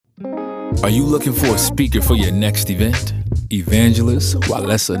Are you looking for a speaker for your next event? Evangelist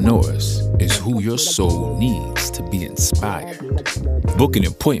Walesa Norris is who your soul needs to be inspired. Book an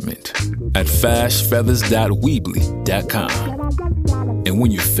appointment at fashfeathers.weebly.com. And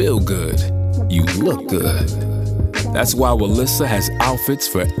when you feel good, you look good. That's why Walesa has outfits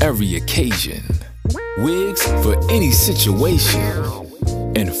for every occasion, wigs for any situation,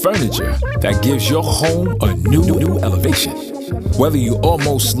 and furniture that gives your home a new elevation. Whether you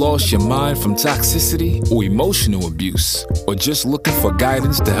almost lost your mind from toxicity or emotional abuse, or just looking for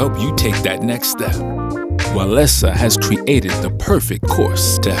guidance to help you take that next step, Walesa has created the perfect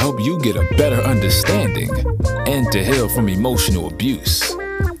course to help you get a better understanding and to heal from emotional abuse.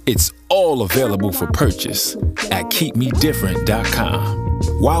 It's all available for purchase at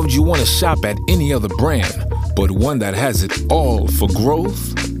keepmedifferent.com. Why would you want to shop at any other brand but one that has it all for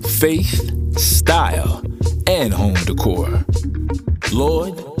growth, faith, style, and home decor?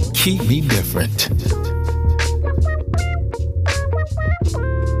 Lord, keep me different.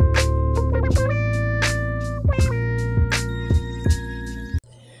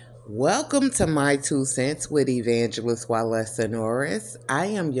 Welcome to My Two Cents with Evangelist Walesa Norris. I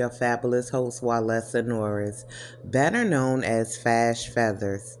am your fabulous host, Walesa Norris, better known as Fash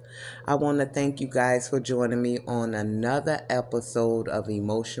Feathers. I want to thank you guys for joining me on another episode of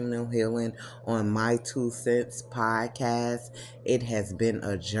Emotional Healing on My Two Cents podcast. It has been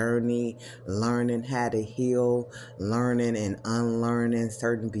a journey learning how to heal, learning and unlearning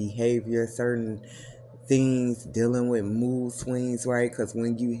certain behaviors, certain things, dealing with mood swings, right? Because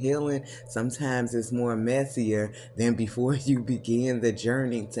when you healing, sometimes it's more messier than before you begin the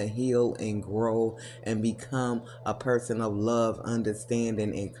journey to heal and grow and become a person of love,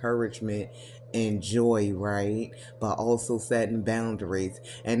 understanding, encouragement, and joy, right? But also setting boundaries.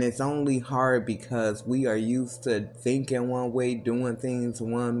 And it's only hard because we are used to thinking one way, doing things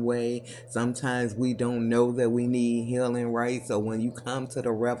one way. Sometimes we don't know that we need healing, right? So when you come to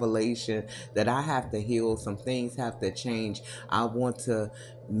the revelation that I have to heal, some things have to change, I want to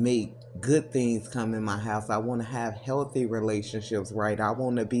make good things come in my house. I want to have healthy relationships, right? I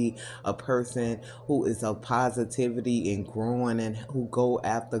want to be a person who is of positivity and growing and who go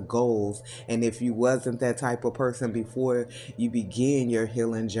after goals. And if you wasn't that type of person before you begin your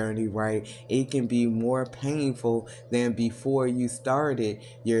healing journey, right, it can be more painful than before you started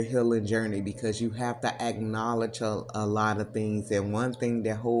your healing journey, because you have to acknowledge a lot of things. And one thing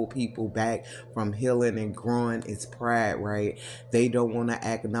that hold people back from healing and growing is pride, right? They don't want to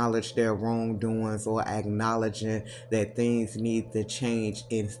acknowledge their wrongdoings or acknowledging that things need to change.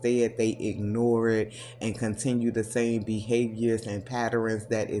 Instead, they ignore it and continue the same behaviors and patterns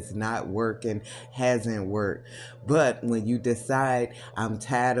that is not working, hasn't worked. But when you decide, I'm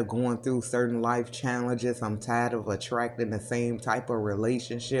tired of going through certain life challenges, I'm tired of attracting the same type of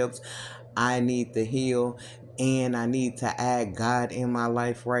relationships, I need to heal, and I need to add God in my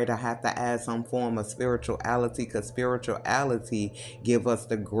life, right? I have to add some form of spirituality, because spirituality give us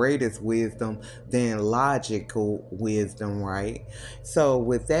the greatest wisdom than logical wisdom, right? So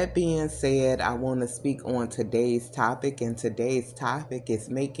with that being said, I want to speak on today's topic, and today's topic is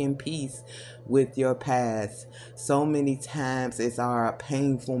making peace with your past. So many times it's our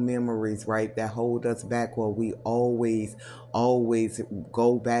painful memories, right, that hold us back, where we always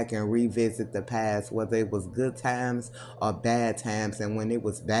go back and revisit the past, whether it was good times or bad times. And when it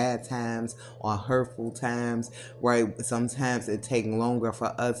was bad times or hurtful times, right, sometimes it takes longer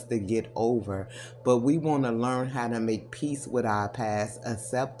for us to get over. But we want to learn how to make peace with our past,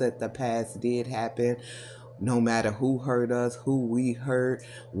 accept that the past did happen, no matter who hurt us, who we hurt,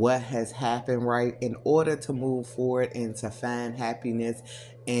 what has happened, right, in order to move forward and to find happiness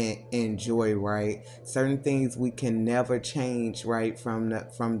and enjoy, right? Certain things we can never change, right, from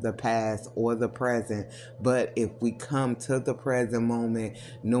the past or the present. But if we come to the present moment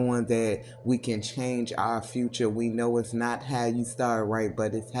knowing that we can change our future, we know it's not how you start, right,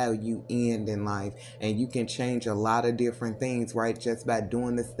 but it's how you end in life. And you can change a lot of different things, right, just by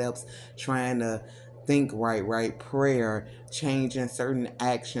doing the steps, trying to think right, prayer, changing certain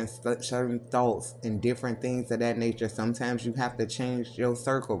actions, certain thoughts, and different things of that nature. Sometimes you have to change your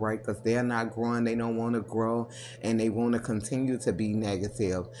circle, right, because they're not growing, they don't want to grow, and they want to continue to be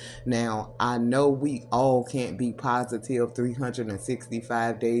negative. Now, I know we all can't be positive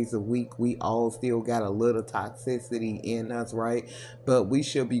 365 days a week. We all still got a little toxicity in us, right? But we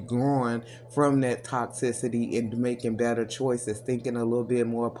should be growing from that toxicity and making better choices, thinking a little bit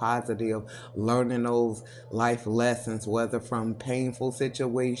more positive, learning those life lessons, whether from painful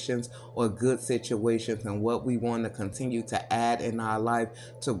situations or good situations, and what we want to continue to add in our life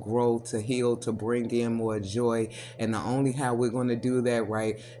to grow, to heal, to bring in more joy. And the only how we're going to do that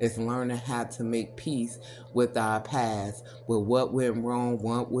right is learning how to make peace with our past, with what went wrong,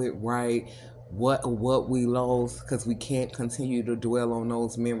 what went right, what we lost, because we can't continue to dwell on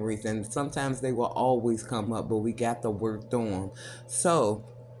those memories, and sometimes they will always come up, but we got to work through them. So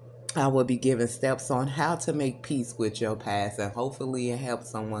I will be giving steps on how to make peace with your past, and hopefully it helps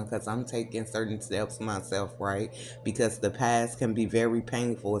someone, because I'm taking certain steps myself, right? Because the past can be very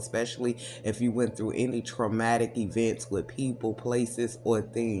painful, especially if you went through any traumatic events with people, places, or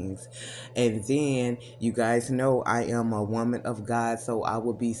things. And then you guys know I am a woman of God, so I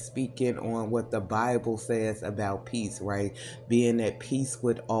will be speaking on what the Bible says about peace, right? Being at peace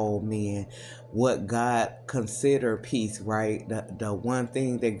with all men, what God consider peace, right? The one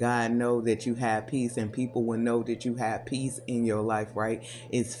thing that God know that you have peace, and people will know that you have peace in your life, right,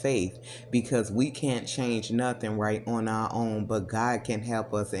 is faith. Because we can't change nothing, right, on our own, but God can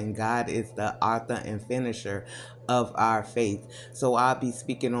help us, and God is the author and finisher of our faith. So I'll be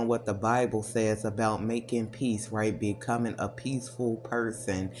speaking on what the Bible says about making peace, right? Becoming a peaceful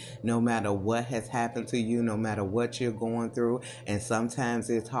person, no matter what has happened to you, no matter what you're going through. And sometimes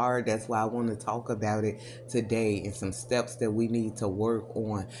it's hard. That's why I want to talk about it today, and some steps that we need to work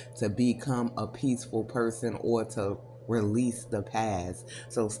on to become a peaceful person, or to release the past.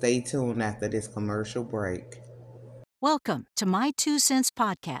 So stay tuned after this commercial break. Welcome to My Two Cents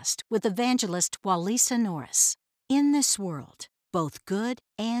Podcast with evangelist Walisa Norris. In this world, both good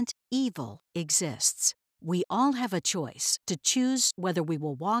and evil exists. We all have a choice to choose whether we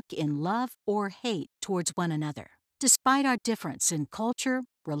will walk in love or hate towards one another, despite our difference in culture,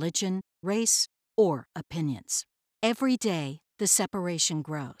 religion, race, or opinions. Every day, the separation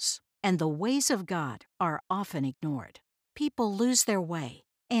grows, and the ways of God are often ignored. People lose their way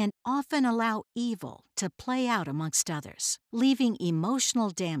and often allow evil to play out amongst others, leaving emotional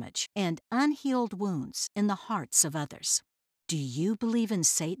damage and unhealed wounds in the hearts of others. Do you believe in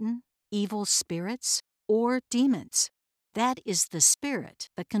Satan, evil spirits, or demons? That is the spirit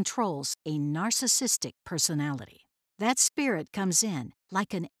that controls a narcissistic personality. That spirit comes in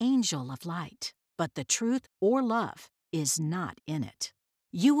like an angel of light, but the truth or love is not in it.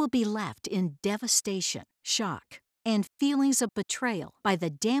 You will be left in devastation, shock, and feelings of betrayal by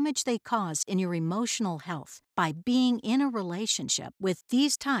the damage they cause in your emotional health by being in a relationship with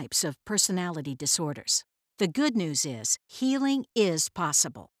these types of personality disorders. The good news is healing is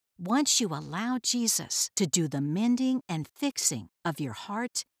possible once you allow Jesus to do the mending and fixing of your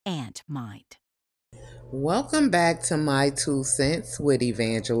heart and mind. Welcome back to My Two Cents with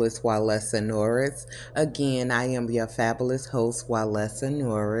Evangelist Walesa Norris. Again, I am your fabulous host, Walesa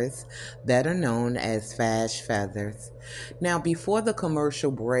Norris, better known as Fash Feathers. Now, before the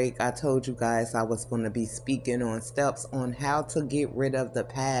commercial break, I told you guys I was going to be speaking on steps on how to get rid of the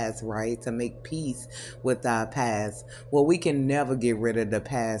past, right? To make peace with our past. Well, we can never get rid of the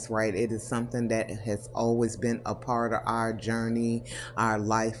past, right? It is something that has always been a part of our journey, our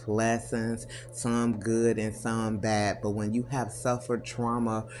life lessons, some good and some bad. But when you have suffered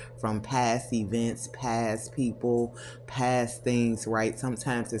trauma from past events, past people, past things, right,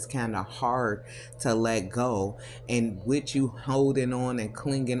 sometimes it's kind of hard to let go. And with you holding on and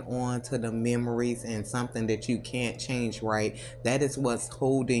clinging on to the memories and something that you can't change, right, that is what's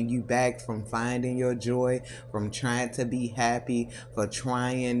holding you back from finding your joy, from trying to be happy, for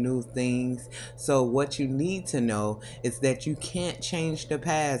trying new things. So what you need to know is that you can't change the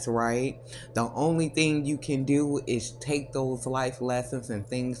past, right? The only thing you can do is take those life lessons and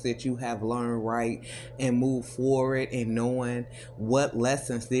things that you have learned, right, and move forward in knowing what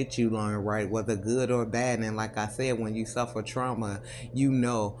lessons did you learn, right, whether good or bad. And like I said, when you suffer trauma, you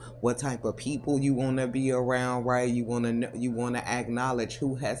know what type of people you want to be around, right? You want to acknowledge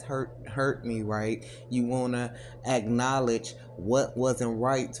who has hurt me, right? You want to acknowledge what wasn't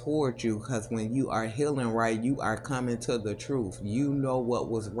right towards you, because when you are healing, right, you are coming to the truth. You know what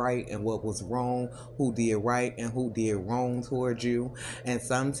was right and what was wrong, who did right and who did wrong towards you. And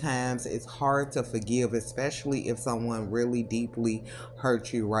sometimes it's hard to forgive, especially if someone really deeply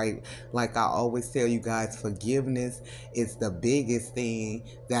hurt you, right? Like I always tell you guys, forgiveness is the biggest thing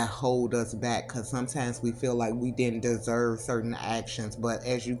that hold us back, because sometimes we feel like we didn't deserve certain actions. But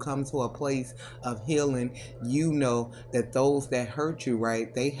as you come to a place of healing, you you know that those that hurt you,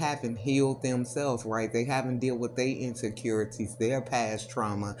 right, they haven't healed themselves, right? They haven't dealt with their insecurities, their past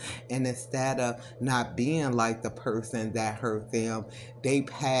trauma. And instead of not being like the person that hurt them, they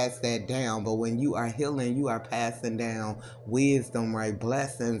pass that down. But when you are healing, you are passing down wisdom, right?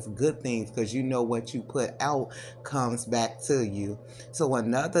 Blessings, good things, because you know what you put out comes back to you. So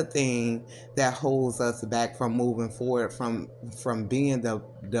another thing that holds us back from moving forward, from being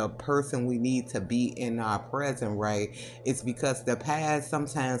the person we need to be in our present, right? It's because the past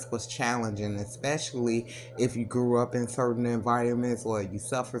sometimes was challenging, especially if you grew up in certain environments or you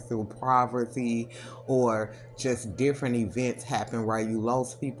suffer through poverty or just different events happen, right? You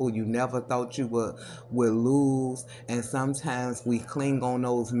lost people you never thought you would lose, and sometimes we cling on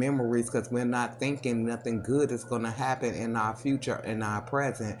those memories because we're not thinking nothing good is going to happen in our future, in our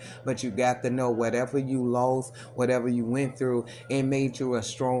present. But you got to know, whatever you lost, whatever you went through, it made you a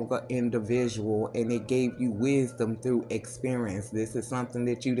stronger individual, and it gave you wisdom through experience. This is something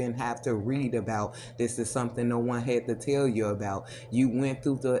that you didn't have to read about. This is something no one had to tell you about. You went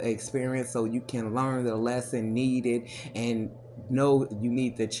through the experience so you can learn the lesson needed and know you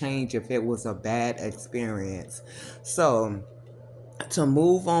need to change if it was a bad experience. So to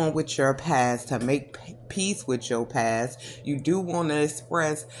move on with your past, to make peace with your past, you do want to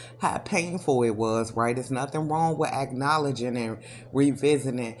express how painful it was, right? There's nothing wrong with acknowledging and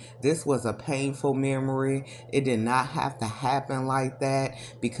revisiting. This was a painful memory. It did not have to happen like that,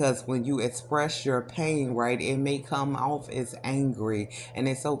 because when you express your pain, right, it may come off as angry, and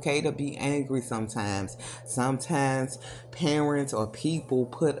it's okay to be angry sometimes. Sometimes parents or people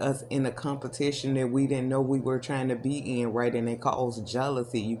put us in a competition that we didn't know we were trying to be in, right? And it causes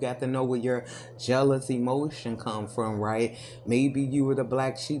jealousy. You got to know where your jealous emotion come from, right? Maybe you were the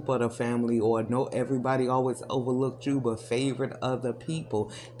black sheep of the family, or no, everybody always overlooked you but favored other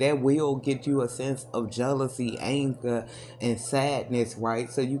people. That will get you a sense of jealousy, anger, and sadness, right?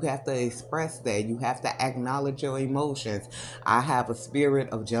 So you have to express that. You have to acknowledge your emotions. I have a spirit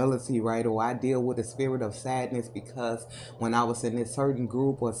of jealousy, right? Or I deal with a spirit of sadness because when I was in a certain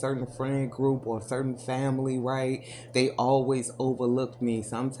group or a certain friend group or a certain family, right, they always overlooked me.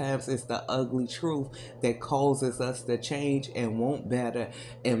 Sometimes it's the ugly truth that causes us to change and want better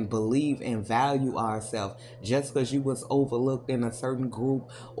and believe and value ourselves. Just because you was overlooked in a certain group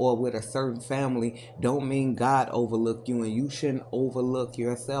or with a certain family don't mean God overlooked you, and you shouldn't overlook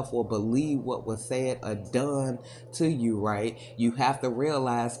yourself or believe what was said or done to you, right? You have to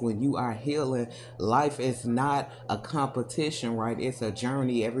realize when you are healing, life is not a competition, right? It's a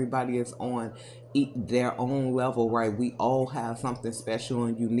journey. Everybody is on their own level, right? We all have something special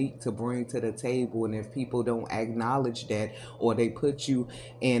and unique to bring to the table, and if people don't acknowledge that, or they put you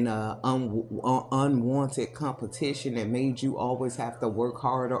in a unwanted competition that made you always have to work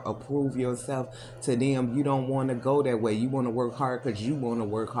harder or prove yourself to them, you don't want to go that way. You want to work hard because you want to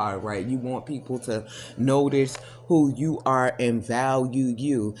work hard, right? You want people to notice who you are and value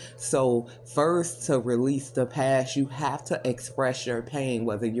you. So first, to release the past, you have to express your pain,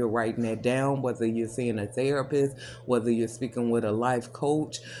 whether you're writing it down, whether you're seeing a therapist, whether you're speaking with a life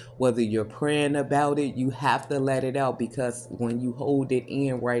coach, whether you're praying about it. You have to let it out, because when you hold it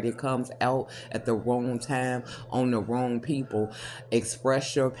in, right, it comes out at the wrong time on the wrong people.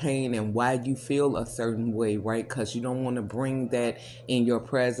 Express your pain and why you feel a certain way, right? Because you don't want to bring that in your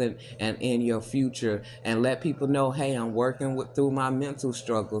present and in your future, and let people know, hey, I'm working through my mental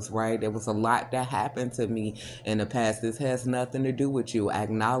struggles, right? There was a lot that happened to me in the past. This has nothing to do with you.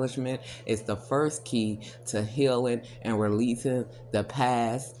 Acknowledgement is the first key to healing and releasing the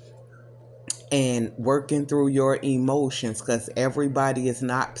past and working through your emotions, because everybody is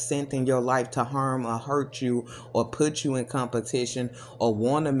not sent in your life to harm or hurt you or put you in competition or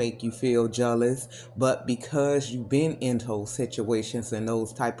want to make you feel jealous. But because you've been in those situations and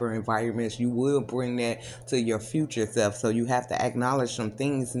those type of environments, you will bring that to your future self. So you have to acknowledge some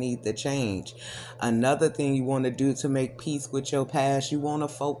things need to change. Another thing you want to do to make peace with your past, you want to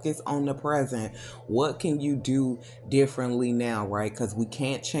focus on the present. What can you do differently now, right? Because we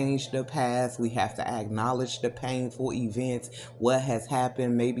can't change the past. We have to acknowledge the painful events, what has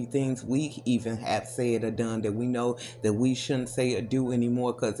happened, maybe things we even have said or done that we know that we shouldn't say or do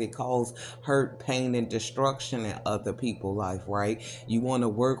anymore because it caused hurt, pain, and destruction in other people's life, right? You want to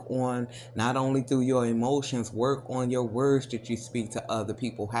work on, not only through your emotions, work on your words that you speak to other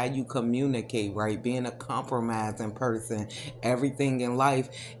people, how you communicate, right? Being a compromising person. Everything in life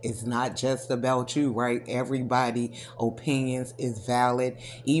is not just about you, right? Everybody opinions is valid,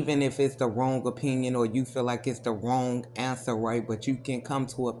 even if it's the wrong wrong opinion or you feel like it's the wrong answer, right? But you can come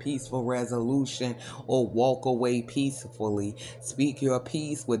to a peaceful resolution or walk away peacefully. Speak your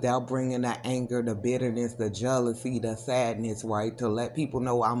peace without bringing the anger, the bitterness, the jealousy, the sadness, right? To let people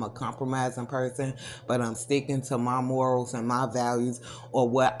know I'm a compromising person, but I'm sticking to my morals and my values or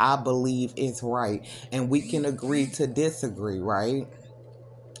what I believe is right. And we can agree to disagree, right?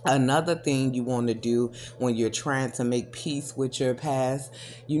 Another thing you want to do when you're trying to make peace with your past,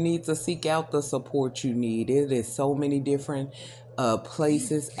 you need to seek out the support you need. It is so many different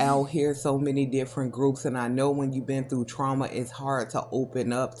places out here, so many different groups. And I know when you've been through trauma, it's hard to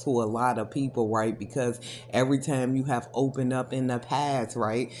open up to a lot of people, right? Because every time you have opened up in the past,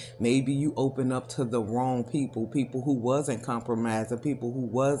 right, maybe you open up to the wrong people who wasn't compromising, people who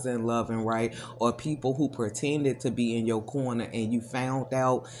wasn't loving, right? Or people who pretended to be in your corner and you found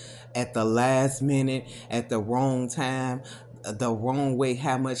out at the last minute, at the wrong time, the wrong way,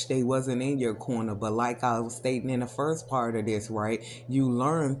 how much they wasn't in your corner. But like I was stating in the first part of this, right, you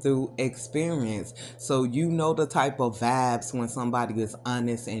learn through experience. So you know the type of vibes when somebody is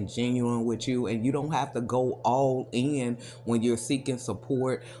honest and genuine with you, and you don't have to go all in when you're seeking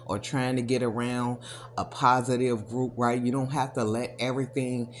support or trying to get around a positive group, right? You don't have to let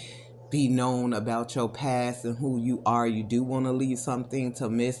everything be known about your past and who you are. You do want to leave something to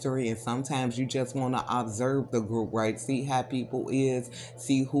mystery, and sometimes you just want to observe the group, right? See how people is,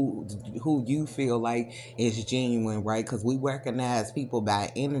 see who you feel like is genuine, right? Because we recognize people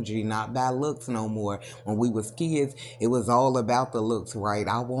by energy, not by looks no more. When we was kids, it was all about the looks, right?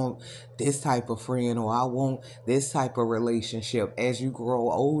 I want this type of friend, or I want this type of relationship. As you grow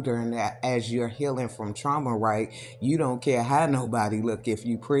older and as you're healing from trauma, right, you don't care how nobody look. If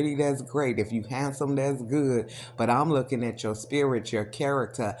you pretty, that's great. If you handsome, that's good. But I'm looking at your spirit, your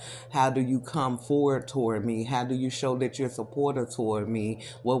character. How do you come forward toward me? How do you show that you're supportive toward me?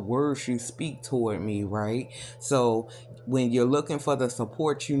 What words you speak toward me, right? So when you're looking for the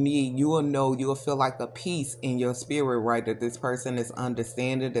support you need, you'll feel like a peace in your spirit, right? That this person is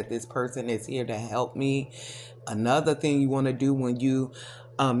understanding, that this person is here to help me. Another thing you want to do when you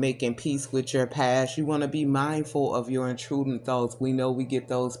making peace with your past, you want to be mindful of your intruding thoughts. We know we get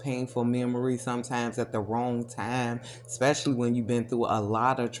those painful memories sometimes at the wrong time, especially when you've been through a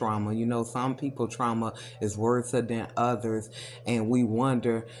lot of trauma. You know, some people trauma is worse than others, and we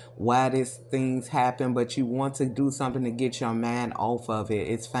wonder why these things happen, but you want to do something to get your mind off of it.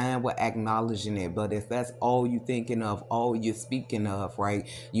 It's fine with acknowledging it, but if that's all you're thinking of, all you're speaking of, right,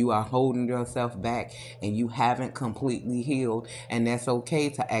 you are holding yourself back and you haven't completely healed, and that's okay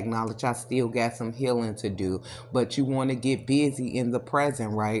to acknowledge I still got some healing to do. But you want to get busy in the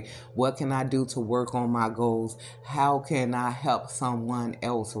present, right? What can I do to work on my goals? How can I help someone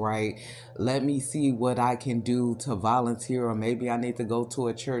else, right? Let me see what I can do to volunteer, or maybe I need to go to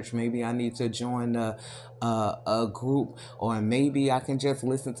a church, maybe I need to join a group, or maybe I can just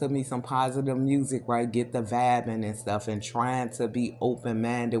listen to me some positive music, right? Get the vibing and stuff, and trying to be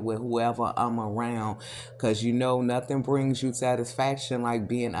open-minded with whoever I'm around, because you know nothing brings you satisfaction like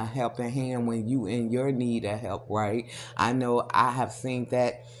being a helping hand when you in your need of help, right? I know I have seen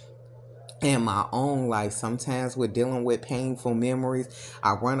that in my own life. Sometimes we're dealing with painful memories.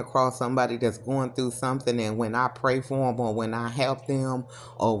 I run across somebody that's going through something, and when I pray for them, or when I help them,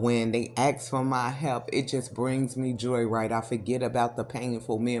 or when they ask for my help, it just brings me joy, right? I forget about the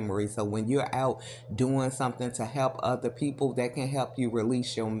painful memory. So when you're out doing something to help other people, that can help you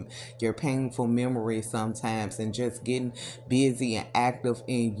release your painful memories sometimes, and just getting busy and active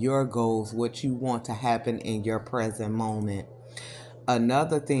in your goals, what you want to happen in your present moment.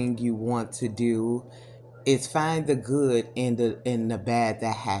 Another thing you want to do is find the good in the bad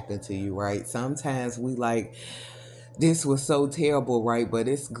that happened to you, right? Sometimes we like, this was so terrible, right? But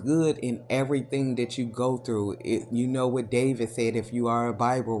it's good in everything that you go through. You know what David said, if you are a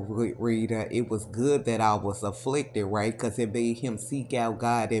Bible reader, it was good that I was afflicted, right? Because it made him seek out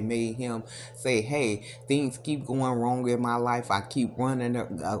God. It made him say, hey, things keep going wrong in my life. I keep running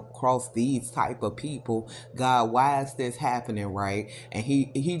across these type of people. God, why is this happening, right? And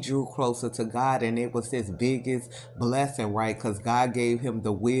he drew closer to God, and it was his biggest blessing, right? Because God gave him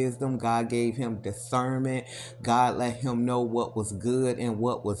the wisdom. God gave him discernment. God let him know what was good and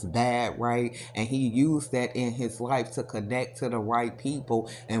what was bad, right? And he used that in his life to connect to the right people.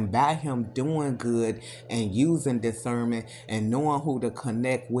 And by him doing good and using discernment and knowing who to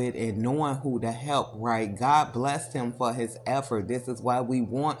connect with and knowing who to help, right, God blessed him for his effort. This is why we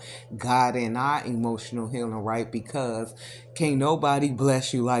want God in our emotional healing, right? Because can't nobody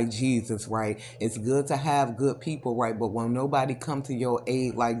bless you like Jesus, right? It's good to have good people, right? But when nobody come to your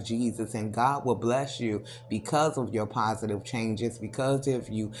aid like Jesus, and God will bless you because of of your positive changes, because of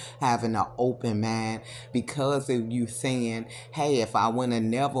you having an open mind, because of you saying, hey, if I would have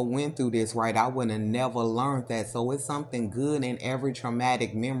never went through this, right, I would have never learned that. So it's something good in every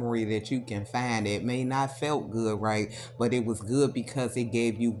traumatic memory that you can find. It may not felt good, right, but it was good because it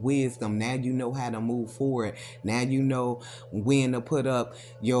gave you wisdom. Now you know how to move forward. Now you know when to put up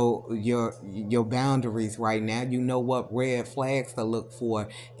your boundaries, right. Now you know what red flags to look for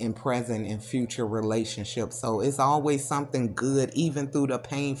in present and future relationships. So it's always something good, even through the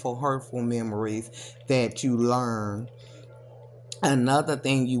painful, hurtful memories that you learn. Another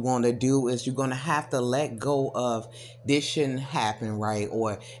thing you want to do is you're going to have to let go of this shouldn't happen, right?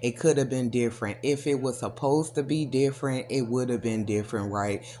 Or it could have been different. If it was supposed to be different, it would have been different,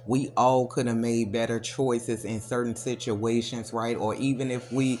 right? We all could have made better choices in certain situations, right? Or even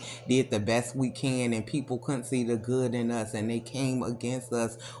if we did the best we can and people couldn't see the good in us and they came against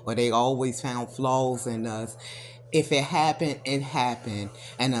us, or they always found flaws in us. If it happened, it happened.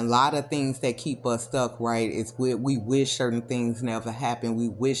 And a lot of things that keep us stuck, right, is we wish certain things never happened. We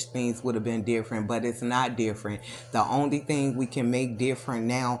wish things would have been different, but it's not different. The only thing we can make different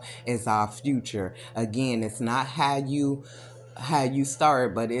now is our future. Again, it's not how you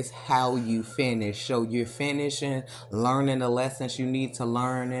start, but it's how you finish. So you're finishing, learning the lessons you need to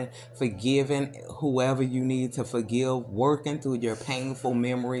learn, and forgiving whoever you need to forgive, working through your painful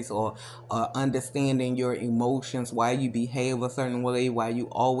memories, or understanding your emotions, why you behave a certain way, why you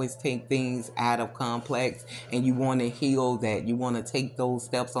always take things out of complex, and you want to heal that. You want to take those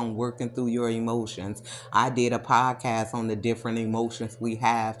steps on working through your emotions. I did a podcast on the different emotions we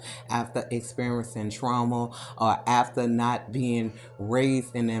have after experiencing trauma, or after not being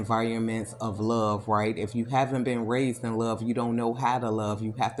raised in environments of love, right? If you haven't been raised in love, you don't know how to love.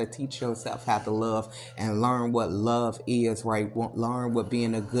 You have to teach yourself how to love and learn what love is, right? Learn what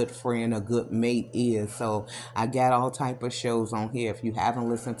being a good friend, a good mate is. So I got all type of shows on here if you haven't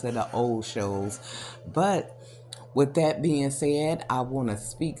listened to the old shows. But with that being said, I want to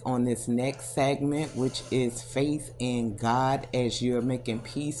speak on this next segment, which is faith in God as you're making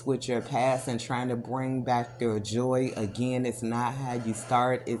peace with your past and trying to bring back your joy. Again, it's not how you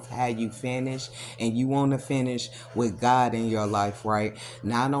start, it's how you finish. And you want to finish with God in your life, right?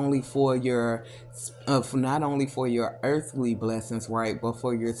 Not only for your earthly blessings, right, but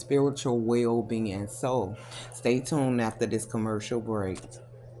for your spiritual well-being. So stay tuned after this commercial break.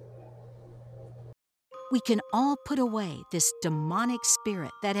 We can all put away this demonic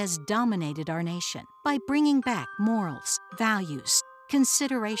spirit that has dominated our nation by bringing back morals, values,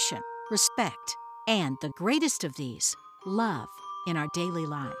 consideration, respect, and the greatest of these, love, in our daily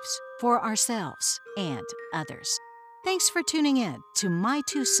lives, for ourselves and others. Thanks for tuning in to My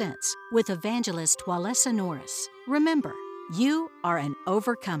Two Cents with evangelist Walesa Norris. Remember, you are an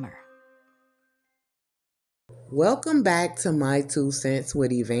overcomer. Welcome back to My Two Cents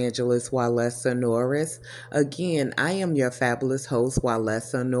with Evangelist Walesa Norris. Again, I am your fabulous host,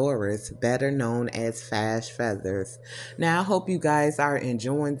 Walesa Norris, better known as Fash Feathers. Now, I hope you guys are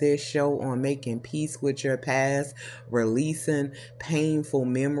enjoying this show on making peace with your past, releasing painful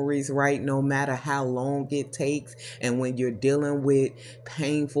memories, right? No matter how long it takes. And when you're dealing with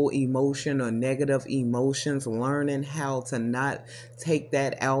painful emotion or negative emotions, learning how to not take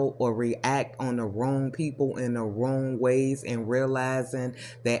that out or react on the wrong people in the wrong ways, and realizing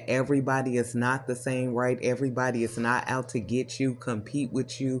that everybody is not the same, right? Everybody is not out to get you, compete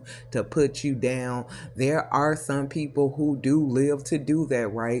with you, to put you down. There are some people who do live to do that,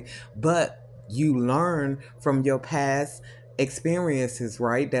 right? But you learn from your past experiences,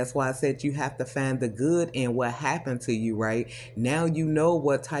 right? That's why I said you have to find the good in what happened to you, right? Now you know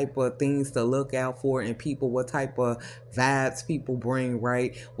what type of things to look out for in people, what type of vibes people bring,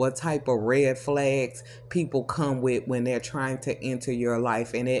 right? What type of red flags people come with when they're trying to enter your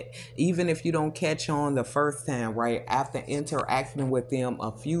life. And it, even if you don't catch on the first time, right, after interacting with them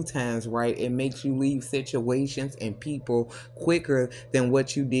a few times, right, it makes you leave situations and people quicker than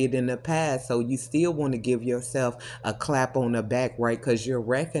what you did in the past. So you still want to give yourself a clap on the back, right? Because you're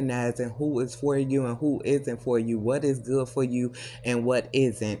recognizing who is for you and who isn't for you, what is good for you and what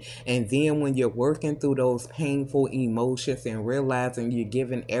isn't. And then when you're working through those painful emotions and realizing you're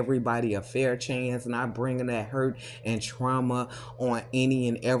giving everybody a fair chance, not bringing that hurt and trauma on any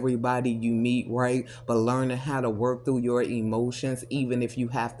and everybody you meet, right? But learning how to work through your emotions, even if you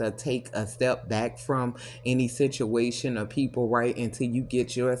have to take a step back from any situation or people, right, until you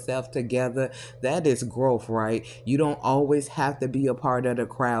get yourself together. That is growth, right? You don't always always have to be a part of the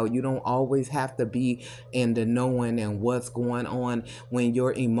crowd. You don't always have to be in the knowing and what's going on when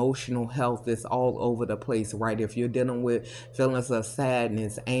your emotional health is all over the place, right? If you're dealing with feelings of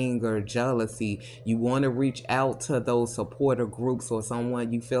sadness, anger, jealousy, you want to reach out to those supporter groups or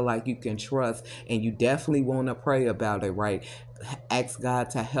someone you feel like you can trust, and you definitely want to pray about it, right? Ask God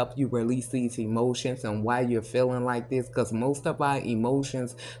to help you release these emotions and why you're feeling like this, because most of our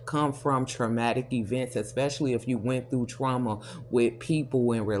emotions come from traumatic events, especially if you went through trauma with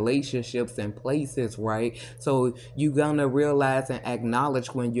people and relationships and places, right? So you're gonna realize and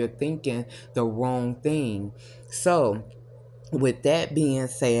acknowledge when you're thinking the wrong thing. So with that being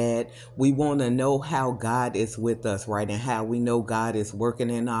said, we want to know how God is with us, right? And how we know God is working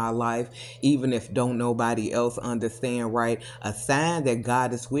in our life, even if don't nobody else understand, right? A sign that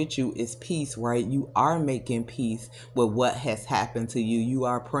God is with you is peace, right? You are making peace with what has happened to you. You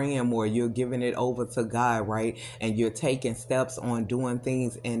are praying more. You're giving it over to God, right? And you're taking steps on doing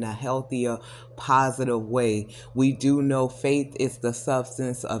things in a healthier, positive way. We do know faith is the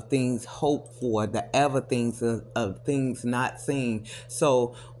substance of things hoped for, the evidence of things not seen.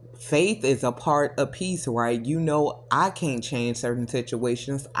 So faith is a part of peace, right? You know, I can't change certain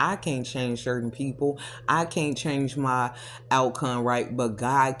situations. I can't change certain people. I can't change my outcome, right? But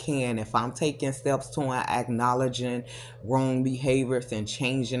God can. If I'm taking steps toward acknowledging wrong behaviors and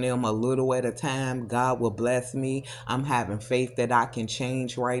changing them a little at a time, God will bless me. I'm having faith that I can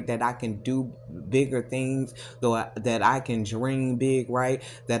change, right? That I can do bigger things, that I can dream big, right?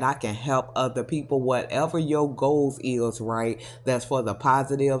 That I can help other people. Whatever your goals is, right? That's for the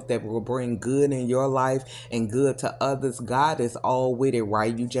positive, that will bring good in your life and good to others. God is all with it,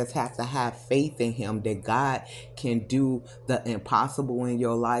 right? You just have to have faith in Him that God can do the impossible in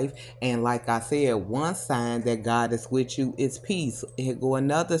your life. And like I said, one sign that God is with you is peace. Here go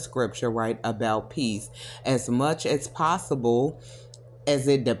another scripture, right, about peace. As much as possible, as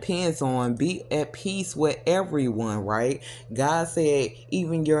it depends on, be at peace with everyone, right? God said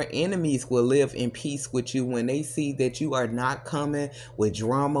even your enemies will live in peace with you when they see that you are not coming with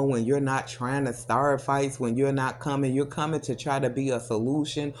drama, when you're not trying to start fights, when you're coming to try to be a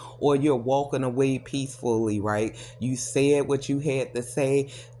solution, or you're walking away peacefully, right? You said what you had to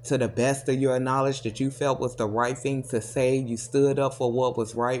say to the best of your knowledge that you felt was the right thing to say. You stood up for what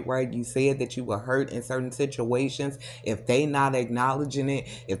was right? You said that you were hurt in certain situations. If they not acknowledging it,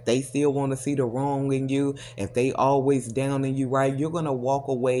 if they still want to see the wrong in you, if they always down in you, right, you're going to walk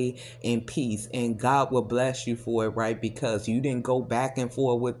away in peace, and God will bless you for it, right? Because you didn't go back and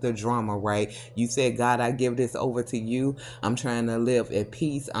forth with the drama, right? You said, God, I give this over to you. I'm trying to live at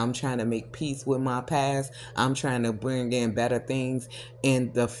peace. I'm trying to make peace with my past. I'm trying to bring in better things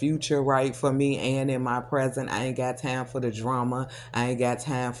in the future, right, for me and in my present. I ain't got time for the drama. I ain't got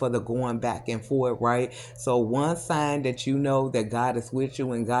time for the going back and forth, right? So one sign that you know that God is with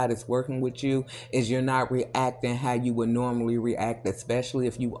you and God is working with you is you're not reacting how you would normally react, especially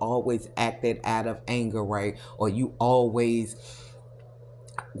if you always acted out of anger, right? Or you always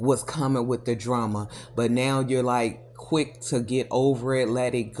was coming with the drama, but now you're like quick to get over it,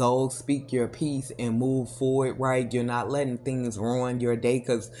 let it go, speak your piece and move forward, right? You're not letting things ruin your day,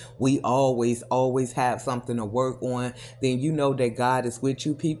 because we always have something to work on. Then you know that God is with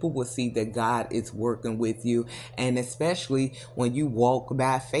you. People will see that God is working with you. And especially when you walk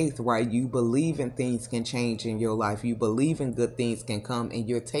by faith, right? You believe in things can change in your life. You believe in good things can come, and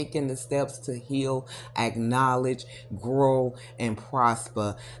you're taking the steps to heal, acknowledge, grow, and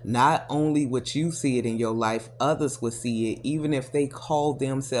prosper. Not only would you see it in your life, others will see it. Even if they call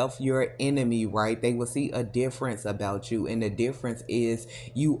themselves your enemy, right? They will see a difference about you. And the difference is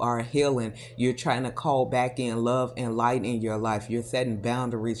you are healing. You're trying to call back in love and light in your life. You're setting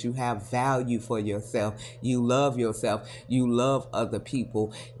boundaries. You have value for yourself. You love yourself. You love other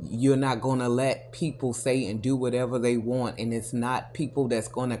people. You're not going to let people say and do whatever they want. And it's not people that's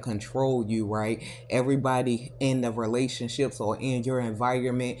going to control you, right? Everybody in the relationships or in your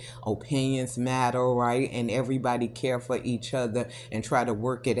environment, opinions matter, right? And everybody care for each other and try to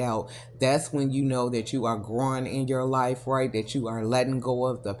work it out. That's when you know that you are growing in your life, right? That you are letting go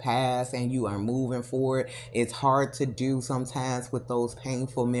of the past and you are moving forward. It's hard to do sometimes with those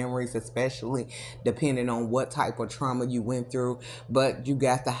painful memories, especially depending on what type of trauma you went through. But you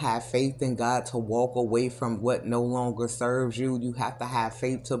got to have faith in God to walk away from what no longer serves you. You have to have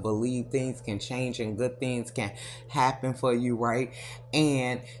faith to believe things can change and good things can happen for you, right?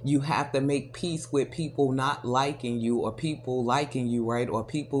 And you have to make peace with people not liking liking you, or people liking you, right? Or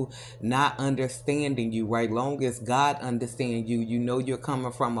people not understanding you, right? Long as God understands you, you know you're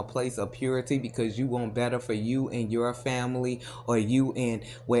coming from a place of purity because you want better for you and your family, or you and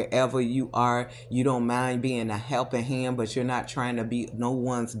wherever you are. You don't mind being a helping hand, but you're not trying to be no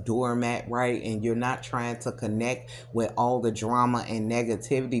one's doormat, right? And you're not trying to connect with all the drama and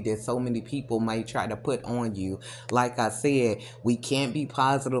negativity that so many people might try to put on you. Like I said, we can't be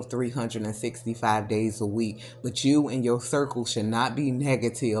positive 365 days a week, but you and your circle should not be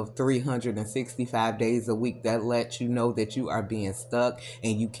negative 365 days a week. That lets you know that you are being stuck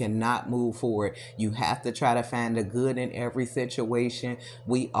and you cannot move forward. You have to try to find the good in every situation.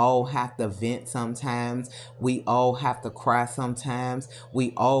 We all have to vent sometimes. We all have to cry sometimes.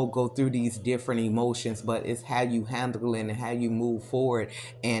 We all go through these different emotions, but it's how you handle it and how you move forward.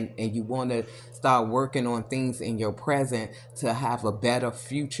 And you want to start working on things in your present to have a better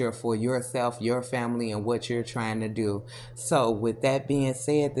future for yourself, your family, and what you're trying to do. So with that being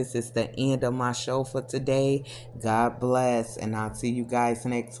said, this is the end of my show for today. God bless, and I'll see you guys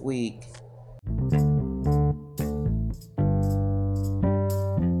next week.